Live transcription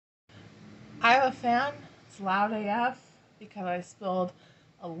I have a fan. It's loud AF because I spilled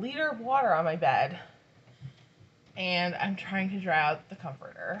a liter of water on my bed and I'm trying to dry out the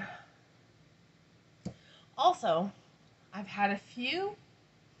comforter. Also, I've had a few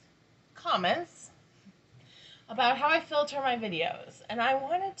comments about how I filter my videos, and I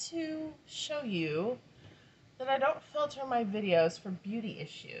wanted to show you that I don't filter my videos for beauty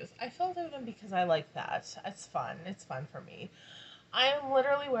issues. I filter them because I like that. It's fun. It's fun for me. I am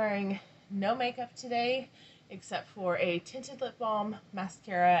literally wearing no makeup today except for a tinted lip balm,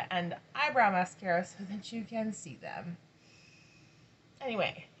 mascara, and eyebrow mascara so that you can see them.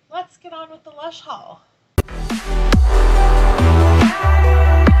 Anyway, let's get on with the Lush haul.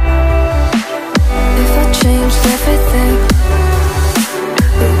 If I changed everything,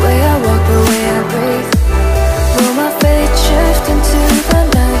 the way I walk, the way I breathe, will my fate shift into the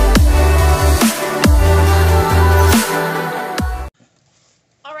night?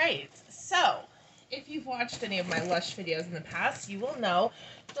 Alright, so if you've watched any of my Lush videos in the past, you will know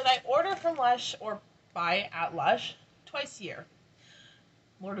that I order from Lush or buy at Lush twice a year.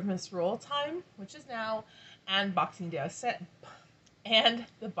 Lord of Misrule time, which is now, and Boxing Day and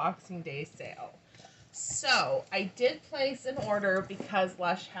the Boxing Day sale. So I did place an order because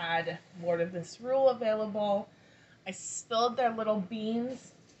Lush had Lord of Misrule available. I spilled their little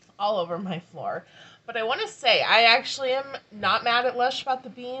beans all over my floor. But I want to say, I actually am not mad at Lush about the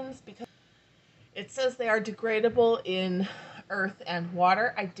beans because it says they are degradable in earth and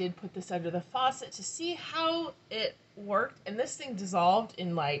water. I did put this under the faucet to see how it worked, and this thing dissolved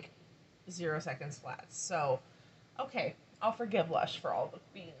in like 0 seconds flat. So, okay, I'll forgive Lush for all the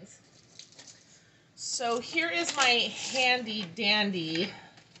beans. So here is my handy dandy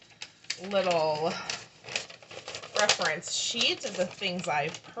little reference sheet of the things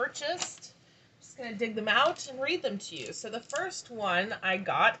I've purchased. I'm just going to dig them out and read them to you. So the first one I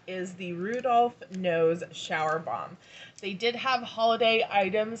got is the Rudolph Nose Shower Balm. They did have holiday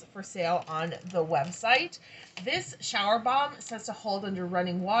items for sale on the website. This shower balm says to hold under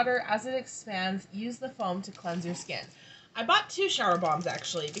running water. As it expands, use the foam to cleanse your skin. I bought 2 shower bombs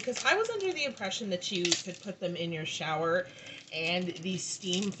actually because I was under the impression that you could put them in your shower and the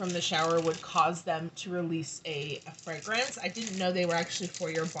steam from the shower would cause them to release a fragrance. I didn't know they were actually for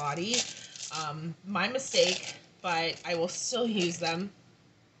your body. My mistake, but I will still use them.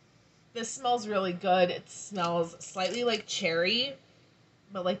 This smells really good. It smells slightly like cherry,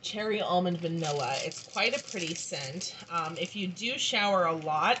 but like cherry almond vanilla. It's quite a pretty scent. If you do shower a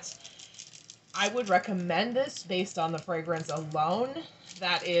lot, I would recommend this based on the fragrance alone.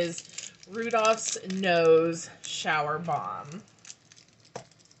 That is Rudolph's Nose Shower Balm.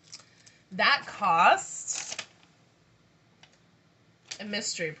 That cost a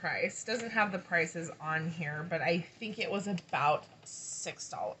mystery price. Doesn't have the prices on here, but I think it was about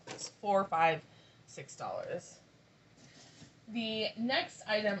 $6. $4, $5, $6. The next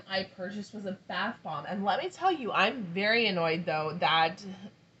item I purchased was a bath bomb. And let me tell you, I'm very annoyed though that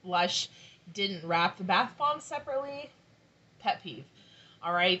Lush didn't wrap the bath bomb separately. Pet peeve.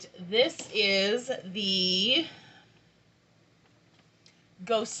 Alright, this is the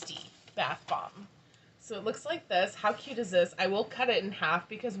Ghosty bath bomb. So it looks like this. How cute is this? I will cut it in half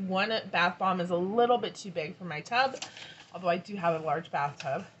because one bath bomb is a little bit too big for my tub, although I do have a large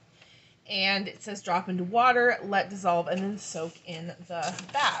bathtub. And it says drop into water, let dissolve, and then soak in the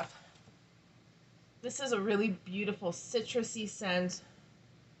bath. This is a really beautiful citrusy scent.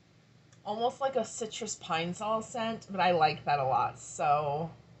 Almost like a citrus pine sol scent, but I like that a lot. So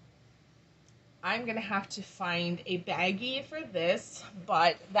I'm going to have to find a baggie for this,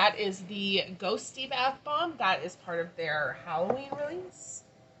 but that is the Ghosty Bath Bomb. That is part of their Halloween release.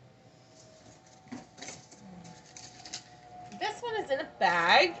 This one is in a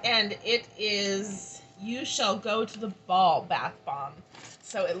bag, and it is You Shall Go to the Ball Bath Bomb.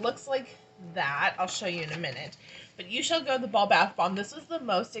 So it looks like that. I'll show you in a minute. But You Shall Go to the Ball Bath Bomb. This was the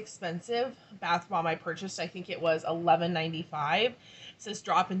most expensive bath bomb I purchased. I think it was $11.95. It says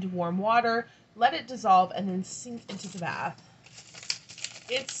drop into warm water, let it dissolve, and then sink into the bath.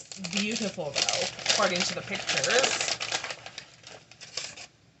 It's beautiful, though, according to the pictures.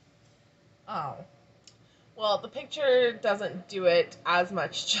 Oh. Well, the picture doesn't do it as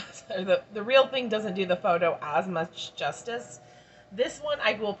much justice. The real thing doesn't do the photo as much justice. This one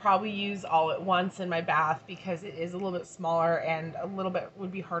I will probably use all at once in my bath because it is a little bit smaller and a little bit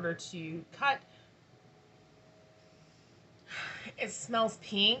would be harder to cut. It smells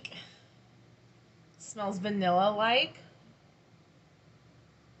pink. It smells vanilla-like.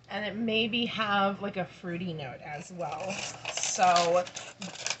 And it maybe have like a fruity note as well. So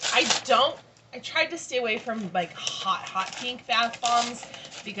I tried to stay away from like hot pink bath bombs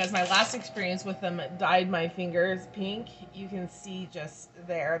because my last experience with them dyed my fingers pink. You can see just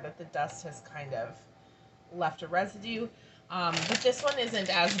there that the dust has kind of left a residue. But this one isn't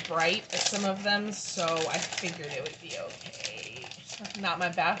as bright as some of them, so I figured it would be okay. Not my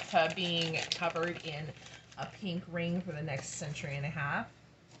bathtub being covered in a pink ring for the next century and a half.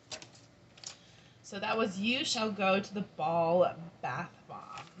 So that was You Shall Go to the Ball Bath Bomb.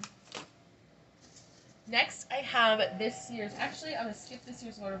 Next, I have this year's, actually, I'm going to skip this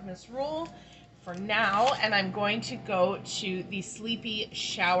year's Lord of Misrule for now, and I'm going to go to the Sleepy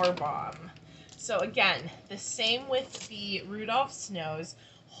Shower Bomb. So again, the same with the Rudolph Snows.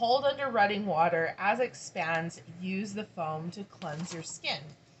 Hold under running water. As it expands, use the foam to cleanse your skin.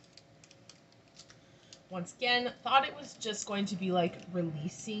 Once again, thought it was just going to be like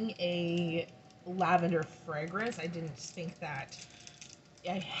releasing a lavender fragrance. I didn't think that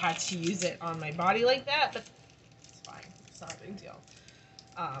I had to use it on my body like that, but it's fine. It's not a big deal.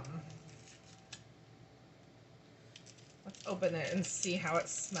 Let's open it and see how it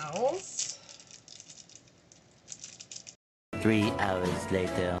smells. 3 hours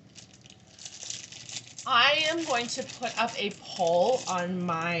later. I am going to put up a poll on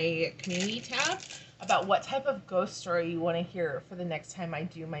my community tab about what type of ghost story you want to hear for the next time I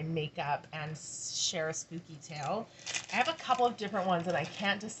do my makeup and share a spooky tale. I have a couple of different ones and I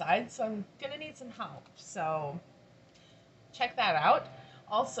can't decide, so I'm going to need some help. So check that out.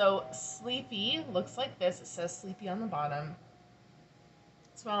 Also, Sleepy looks like this. It says Sleepy on the bottom.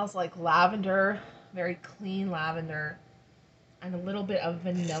 It smells like lavender, very clean lavender, and a little bit of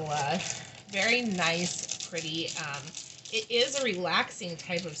vanilla. Very nice, pretty. It is a relaxing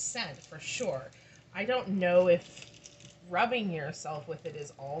type of scent for sure. I don't know if rubbing yourself with it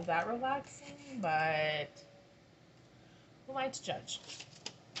is all that relaxing, but who am I to judge?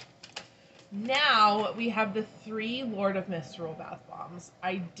 Now we have the 3 Lord of Misrule bath bombs.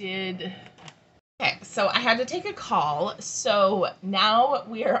 Okay, so I had to take a call, so now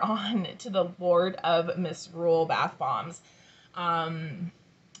we are on to the Lord of Misrule bath bombs.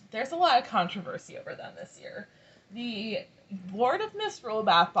 There's a lot of controversy over them this year. The Lord of Misrule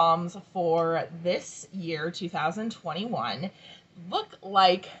bath bombs for this year, 2021, look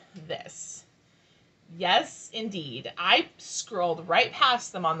like this. Yes, indeed. I scrolled right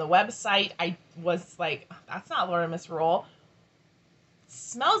past them on the website. I was like, that's not Lord of Misrule.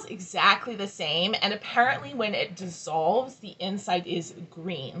 Smells exactly the same, and apparently when it dissolves, the inside is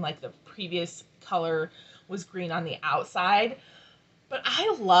green, like the previous color was green on the outside. But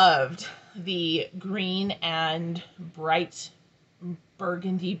I loved the green and bright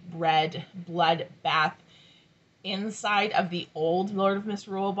burgundy red blood bath inside of the old Lord of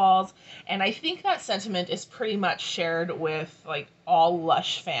Misrule balls, and I think that sentiment is pretty much shared with like all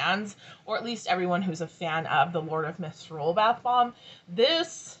Lush fans, or at least everyone who's a fan of the Lord of Misrule bath bomb.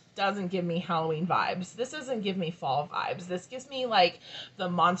 This doesn't give me Halloween vibes. This doesn't give me fall vibes. This gives me like the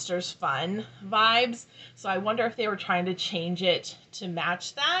Monsters Fun vibes. So I wonder if they were trying to change it to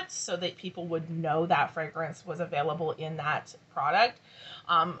match that so that people would know that fragrance was available in that product.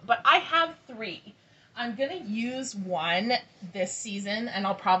 But I have 3. I'm going to use one this season, and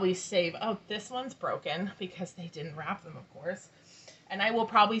I'll probably save... Oh, this one's broken because they didn't wrap them, of course. And I will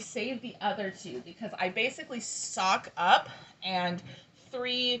probably save the other 2 because I basically stock up, and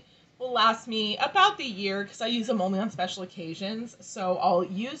 3 will last me about the year because I use them only on special occasions. So I'll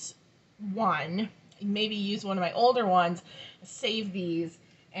use one, maybe use one of my older ones, save these,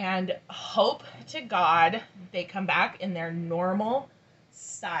 and hope to God they come back in their normal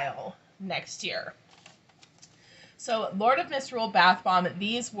style next year. So Lord of Misrule bath bomb,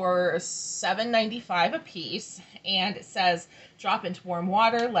 these were $7.95 a piece, and it says drop into warm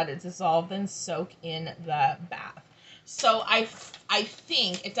water, let it dissolve, then soak in the bath. So I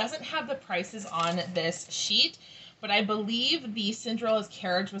think it doesn't have the prices on this sheet, but I believe the Cinderella's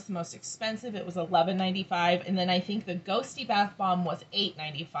Carriage was the most expensive. It was $11.95, and then I think the Ghosty bath bomb was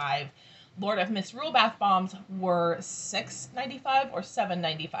 $8.95. Lord of Misrule bath bombs were $6.95 or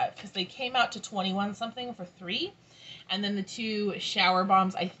 $7.95 because they came out to 21 something for 3, and then the 2 shower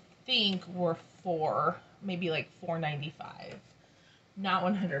bombs I think were maybe like $4.95. Not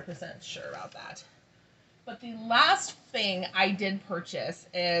 100% sure about that. But the last thing I did purchase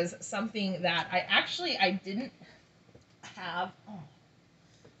is something that I didn't have. Oh.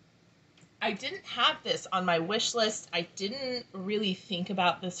 I didn't have this on my wish list. I didn't really think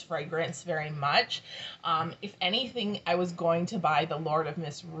about this fragrance very much. If anything, I was going to buy the Lord of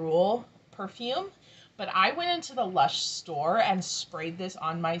Misrule perfume, But I went into the Lush store and sprayed this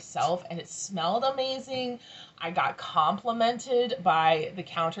on myself, and it smelled amazing. I got complimented by the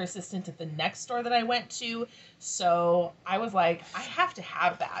counter assistant at the next store that I went to. So I was like, I have to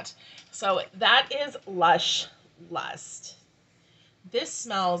have that. So that is Lush Lust. This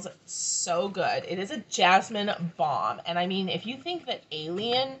smells so good. It is a jasmine balm. And I mean, if you think that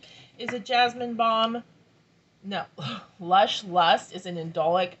Alien is a jasmine balm, no. Lush Lust is an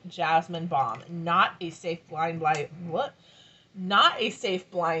indolic jasmine balm. Not a safe blind buy. What? Not a safe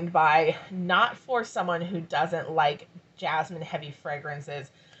blind buy. Not for someone who doesn't like jasmine heavy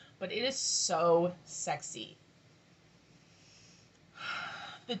fragrances. But it is so sexy.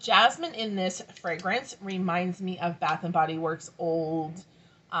 The jasmine in this fragrance reminds me of Bath & Body Works' old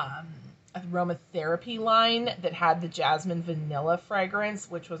aromatherapy line that had the jasmine vanilla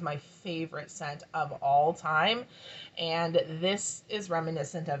fragrance, which was my favorite scent of all time. And this is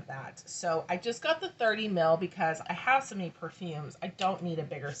reminiscent of that. So I just got the 30 ml because I have so many perfumes. I don't need a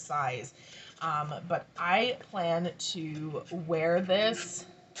bigger size. But I plan to wear this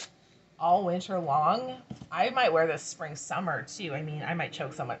all winter long. I might wear this spring, summer too. I mean, I might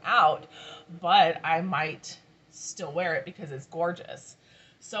choke someone out, but I might still wear it because it's gorgeous.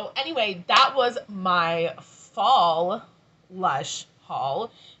 So anyway, that was my fall Lush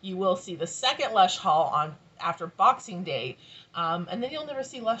haul. You will see the second Lush haul on after Boxing Day. And then you'll never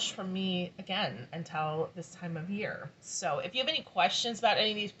see Lush from me again until this time of year. So if you have any questions about any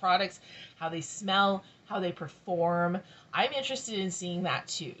of these products, how they smell, how they perform, I'm interested in seeing that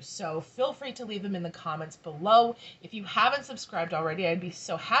too. So feel free to leave them in the comments below. If you haven't subscribed already, I'd be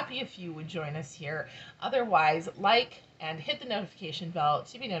so happy if you would join us here. Otherwise, like and hit the notification bell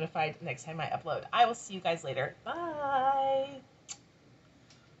to be notified next time I upload. I will see you guys later. Bye!